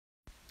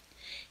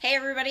Hey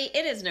everybody,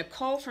 it is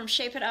Nicole from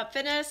Shape It Up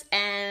Fitness,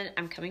 and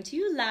I'm coming to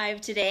you live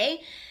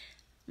today.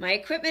 My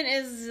equipment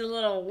is a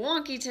little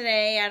wonky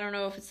today. I don't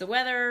know if it's the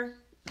weather,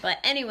 but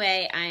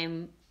anyway,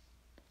 I'm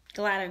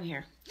glad I'm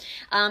here.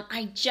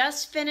 I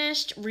just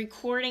finished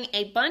recording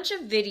a bunch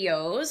of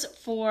videos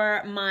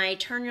for my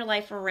Turn Your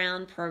Life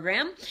Around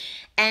program,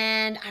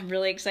 and I'm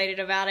really excited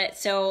about it.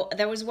 So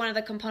that was one of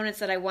the components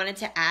that I wanted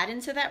to add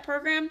into that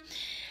program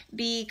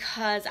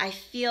because I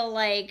feel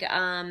like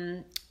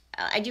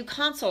I do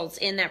consults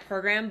in that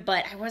program,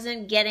 but I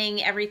wasn't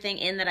getting everything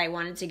in that I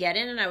wanted to get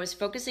in, and I was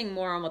focusing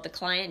more on what the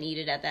client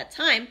needed at that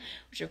time,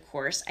 which of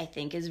course I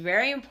think is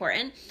very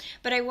important.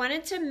 But I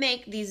wanted to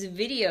make these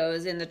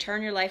videos in the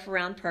Turn Your Life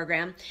Around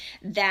program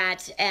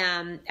that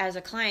as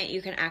a client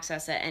you can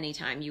access at any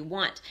time you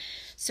want.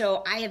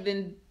 So I have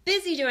been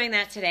busy doing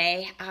that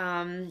today.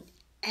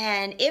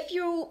 And if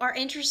you are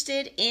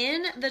interested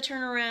in the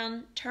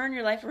Turn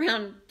Your Life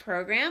Around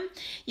program,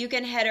 you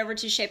can head over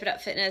to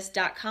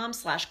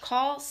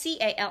shapeitupfitness.com/call,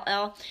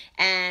 CALL,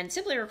 and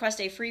simply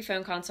request a free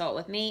phone consult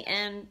with me,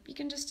 and you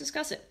can just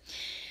discuss it.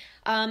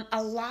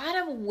 A lot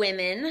of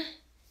women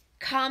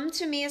come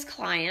to me as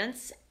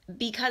clients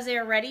because they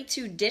are ready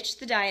to ditch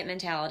the diet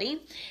mentality,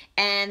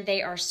 and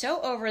they are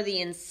so over the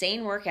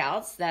insane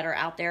workouts that are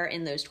out there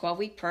in those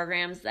 12-week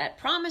programs that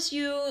promise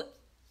you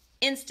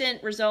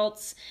instant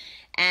results.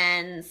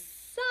 And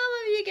some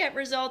of you get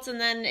results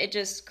and then it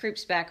just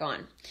creeps back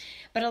on.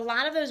 But a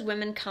lot of those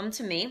women come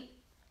to me,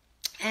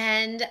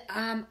 and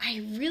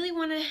I really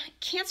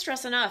can't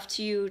stress enough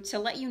to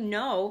let you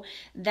know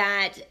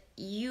that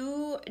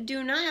you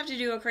do not have to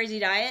do a crazy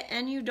diet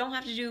and you don't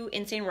have to do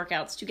insane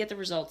workouts to get the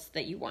results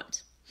that you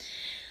want.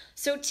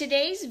 So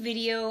today's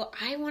video,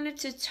 I wanted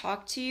to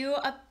talk to you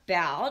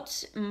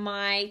about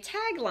my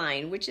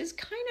tagline, which is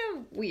kind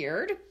of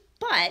weird,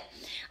 but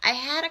I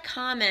had a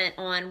comment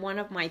on one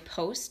of my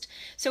posts.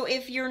 So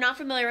if you're not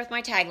familiar with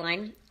my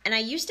tagline, and I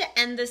used to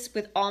end this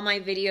with all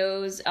my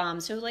videos,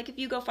 so like if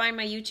you go find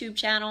my YouTube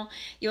channel,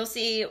 you'll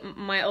see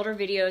my older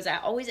videos, I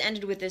always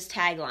ended with this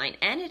tagline,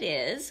 and it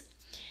is,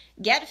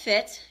 get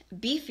fit,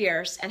 be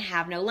fierce, and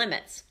have no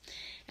limits.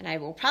 And I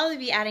will probably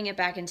be adding it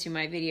back into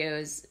my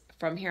videos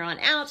from here on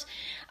out.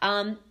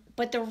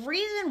 But the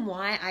reason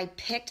why I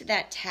picked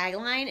that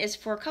tagline is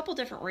for a couple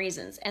different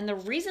reasons. And the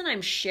reason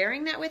I'm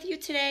sharing that with you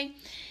today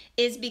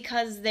is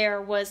because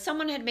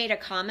someone had made a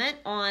comment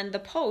on the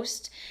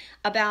post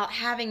about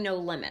having no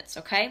limits,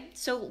 okay?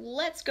 So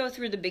let's go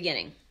through the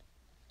beginning.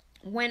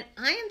 When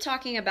I am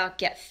talking about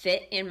get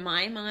fit in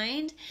my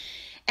mind,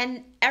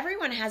 and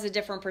everyone has a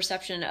different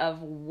perception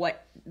of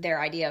what their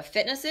idea of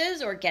fitness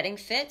is or getting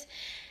fit,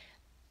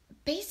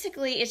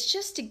 basically it's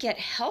just to get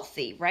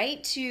healthy,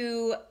 right?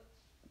 To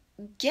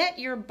get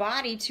your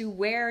body to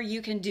where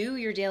you can do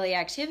your daily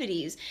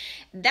activities.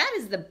 That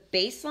is the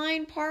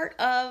baseline part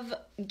of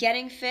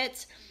getting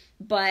fit.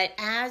 But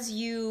as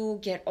you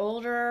get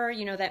older,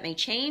 that may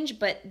change,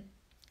 but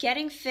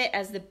getting fit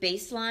as the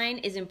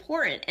baseline is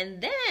important.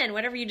 And then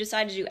whatever you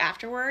decide to do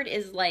afterward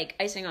is like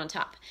icing on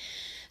top.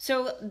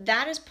 So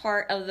that is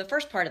part of the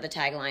first part of the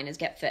tagline is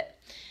get fit.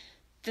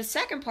 The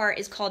second part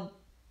is called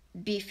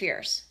be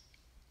fierce.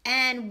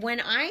 And when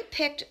I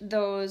picked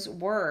those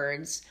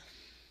words,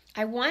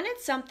 I wanted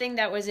something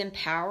that was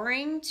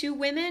empowering to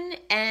women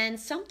and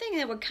something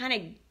that would kind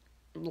of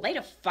light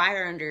a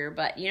fire under your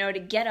butt, to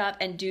get up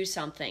and do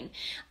something.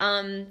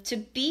 To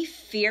be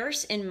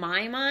fierce in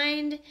my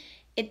mind,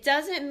 it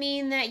doesn't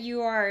mean that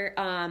you are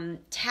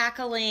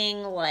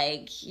tackling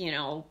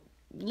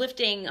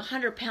lifting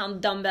 100-pound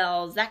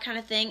dumbbells, that kind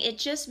of thing. It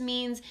just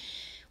means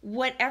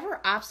whatever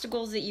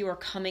obstacles that you are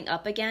coming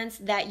up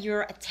against, that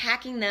you're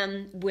attacking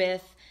them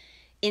with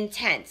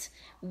intent,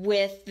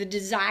 with the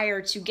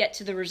desire to get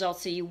to the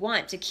results that you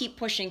want, to keep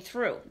pushing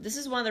through. This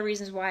is one of the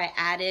reasons why I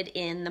added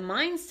in the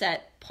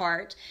mindset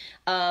part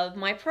of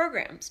my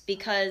programs,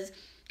 because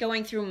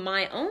going through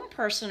my own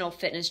personal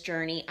fitness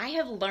journey, I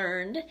have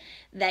learned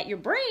that your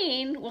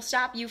brain will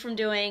stop you from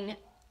doing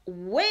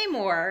way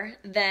more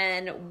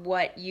than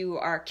what you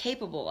are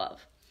capable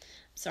of.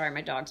 Sorry,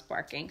 my dog's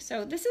barking.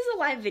 So this is a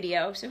live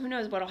video, so who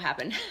knows what'll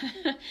happen.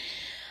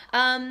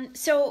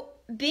 So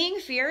being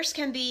fierce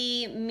can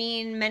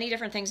mean many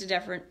different things to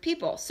different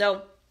people.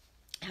 So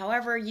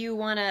however you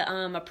want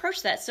to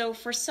approach that. So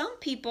for some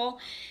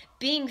people,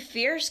 being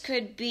fierce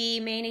could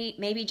be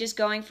maybe just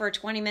going for a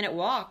 20-minute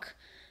walk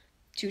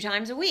 2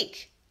 times a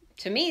week.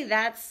 To me,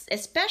 that's,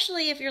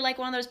 especially if you're like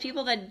one of those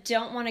people that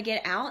don't want to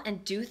get out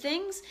and do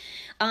things,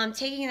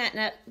 taking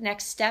that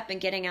next step and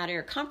getting out of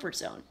your comfort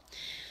zone.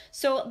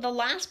 So the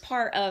last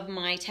part of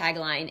my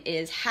tagline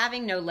is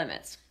having no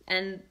limits.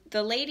 And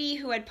the lady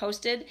who had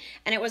posted,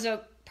 and it was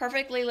a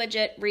perfectly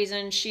legit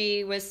reason,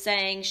 she was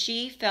saying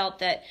she felt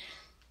that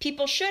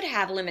people should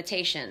have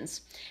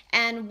limitations.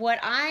 And what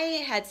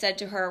I had said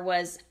to her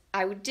was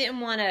I didn't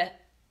want to,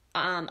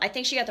 I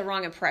think she got the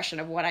wrong impression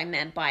of what I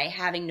meant by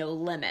having no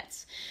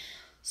limits.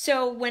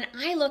 So when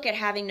I look at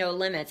having no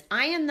limits,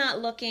 I am not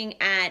looking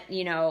at,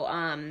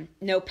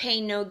 no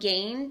pain, no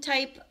gain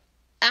type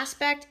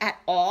aspect at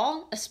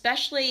all,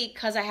 especially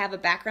because I have a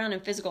background in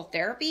physical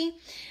therapy.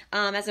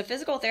 As a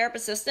physical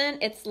therapist assistant,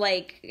 it's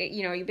like,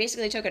 you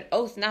basically took an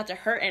oath not to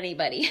hurt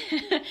anybody.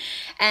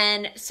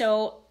 And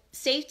so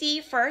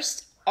safety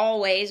first,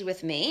 always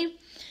with me.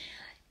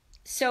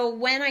 So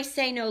when I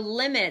say no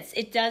limits,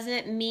 it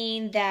doesn't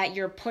mean that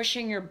you're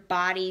pushing your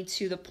body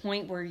to the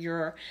point where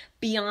you're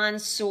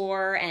beyond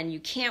sore and you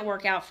can't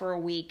work out for a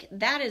week.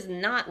 That is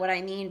not what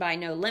I mean by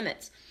no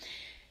limits.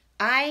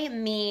 I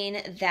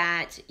mean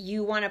that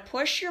you want to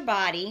push your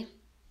body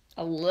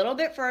a little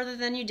bit further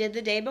than you did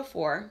the day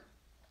before.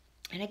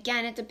 And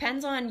again, it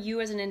depends on you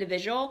as an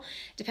individual,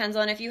 depends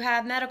on if you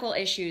have medical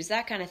issues,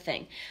 that kind of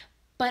thing.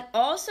 But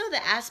also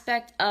the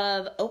aspect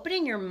of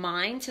opening your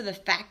mind to the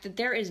fact that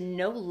there is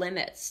no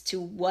limits to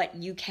what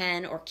you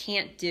can or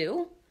can't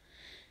do.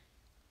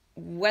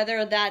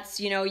 Whether that's,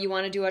 you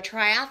want to do a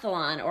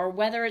triathlon, or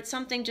whether it's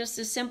something just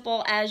as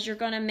simple as you're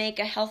going to make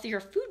a healthier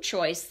food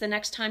choice the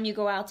next time you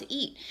go out to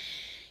eat.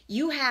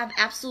 You have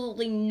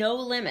absolutely no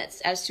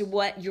limits as to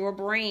what your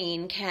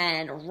brain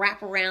can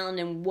wrap around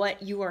and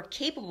what you are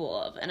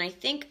capable of. And I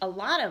think a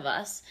lot of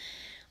us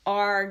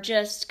are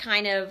just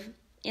kind of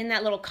in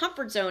that little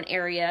comfort zone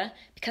area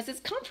because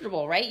it's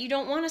comfortable, right? You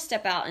don't want to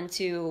step out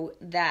into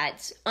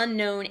that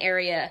unknown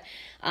area.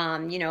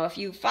 If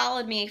you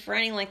followed me for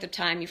any length of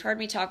time, you've heard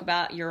me talk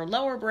about your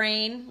lower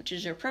brain, which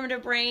is your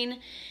primitive brain,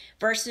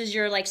 versus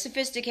your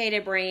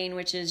sophisticated brain,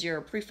 which is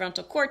your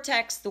prefrontal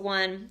cortex,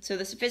 so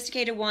the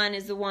sophisticated one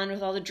is the one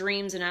with all the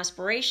dreams and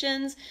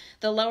aspirations.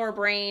 The lower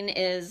brain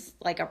is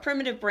like a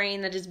primitive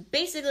brain that is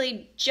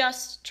basically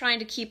just trying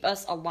to keep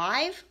us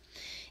alive.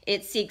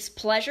 It seeks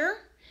pleasure.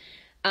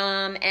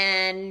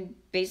 And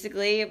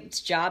basically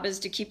its job is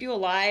to keep you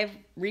alive,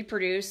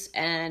 reproduce,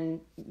 and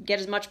get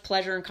as much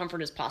pleasure and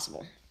comfort as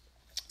possible.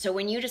 So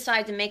when you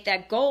decide to make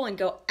that goal and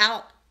go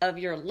out of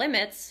your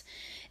limits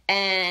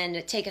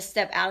and take a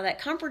step out of that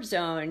comfort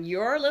zone,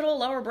 your little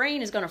lower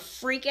brain is going to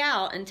freak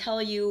out and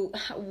tell you,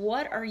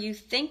 what are you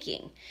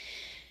thinking?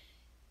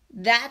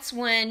 That's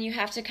when you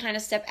have to kind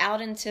of step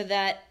out into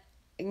that,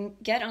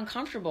 get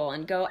uncomfortable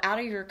and go out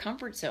of your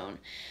comfort zone.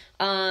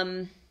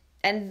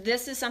 And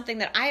this is something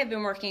that I have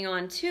been working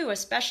on too,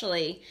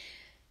 especially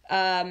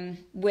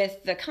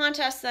with the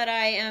contest that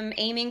I am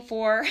aiming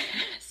for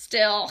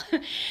still.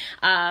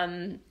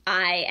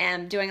 I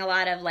am doing a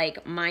lot of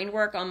mind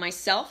work on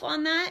myself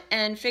on that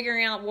and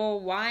figuring out, well,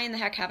 why in the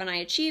heck haven't I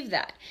achieved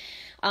that?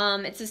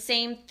 It's the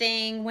same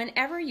thing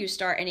whenever you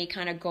start any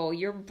kind of goal.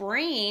 Your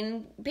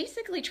brain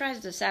basically tries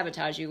to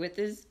sabotage you with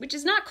this, which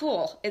is not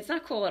cool. It's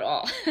not cool at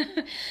all.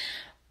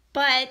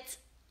 But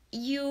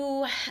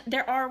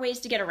there are ways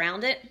to get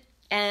around it.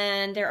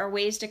 And there are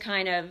ways to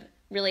kind of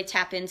really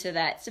tap into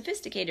that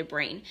sophisticated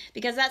brain,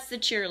 because that's the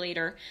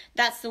cheerleader.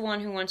 That's the one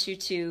who wants you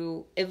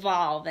to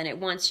evolve, and it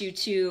wants you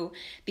to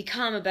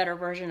become a better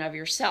version of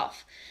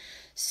yourself.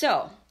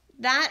 So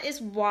that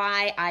is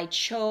why I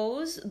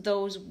chose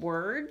those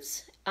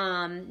words.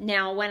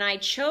 Now, when I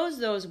chose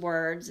those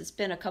words, it's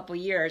been a couple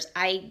years.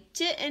 I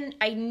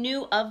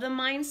knew of the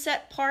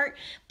mindset part,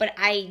 but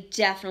I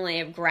definitely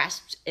have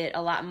grasped it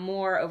a lot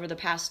more over the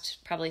past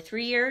probably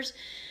 3 years.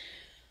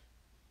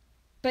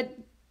 But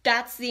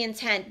that's the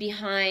intent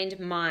behind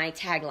my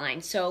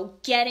tagline. So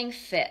getting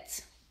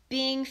fit,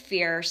 being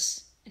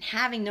fierce, and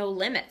having no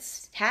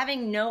limits,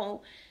 having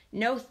no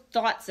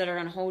thoughts that are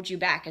going to hold you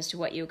back as to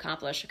what you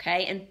accomplish,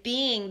 okay? And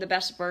being the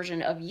best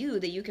version of you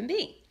that you can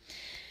be.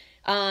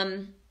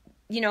 I'm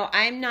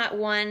not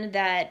one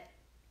that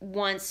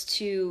wants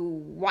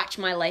to watch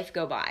my life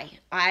go by.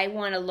 I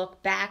want to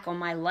look back on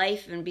my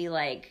life and be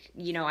like,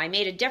 I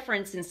made a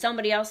difference in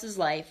somebody else's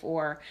life,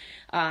 or,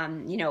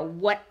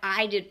 what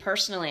I did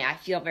personally, I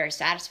feel very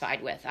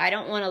satisfied with. I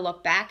don't want to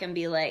look back and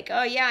be like,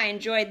 oh yeah, I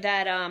enjoyed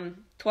that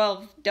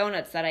 12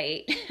 donuts that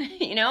I ate.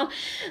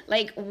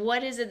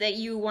 What is it that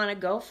you want to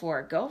go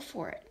for? Go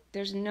for it.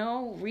 There's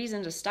no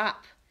reason to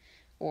stop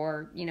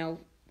or,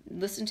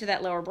 listen to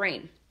that lower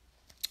brain.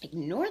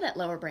 Ignore that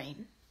lower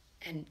brain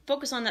and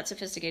focus on that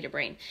sophisticated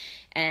brain.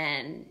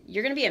 And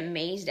you're going to be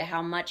amazed at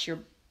how much your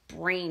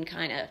brain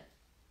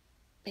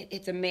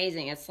it's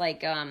amazing. It's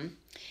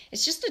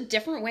it's just a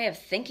different way of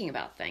thinking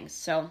about things.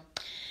 So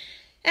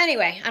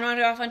anyway, I don't want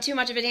to go off on too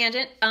much of a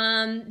tangent,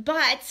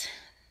 but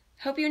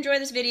hope you enjoyed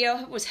this video.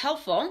 Hope it was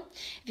helpful.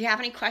 If you have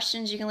any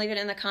questions, you can leave it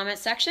in the comment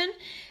section.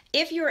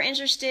 If you are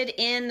interested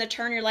in the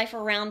Turn Your Life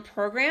Around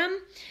program,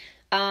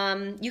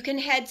 you can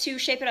head to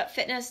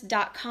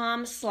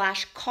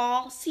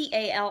shapeitupfitness.com/call,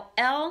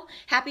 CALL.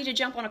 Happy to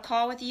jump on a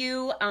call with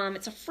you.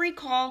 It's a free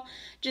call.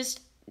 Just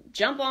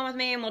jump on with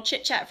me and we'll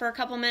chit chat for a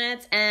couple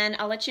minutes, and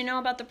I'll let you know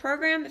about the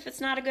program. If it's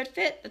not a good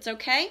fit, that's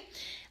okay.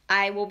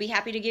 I will be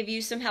happy to give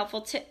you some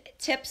helpful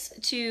tips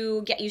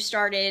to get you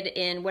started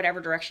in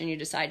whatever direction you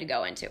decide to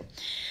go into.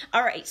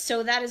 All right,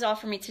 so that is all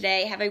for me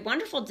today. Have a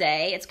wonderful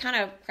day. It's kind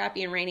of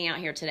crappy and rainy out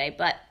here today,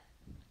 but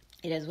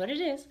it is what it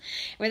is.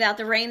 Without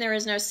the rain, there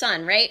is no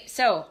sun, right?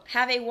 So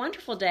have a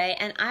wonderful day,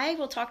 and I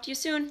will talk to you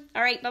soon.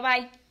 All right,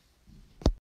 bye-bye.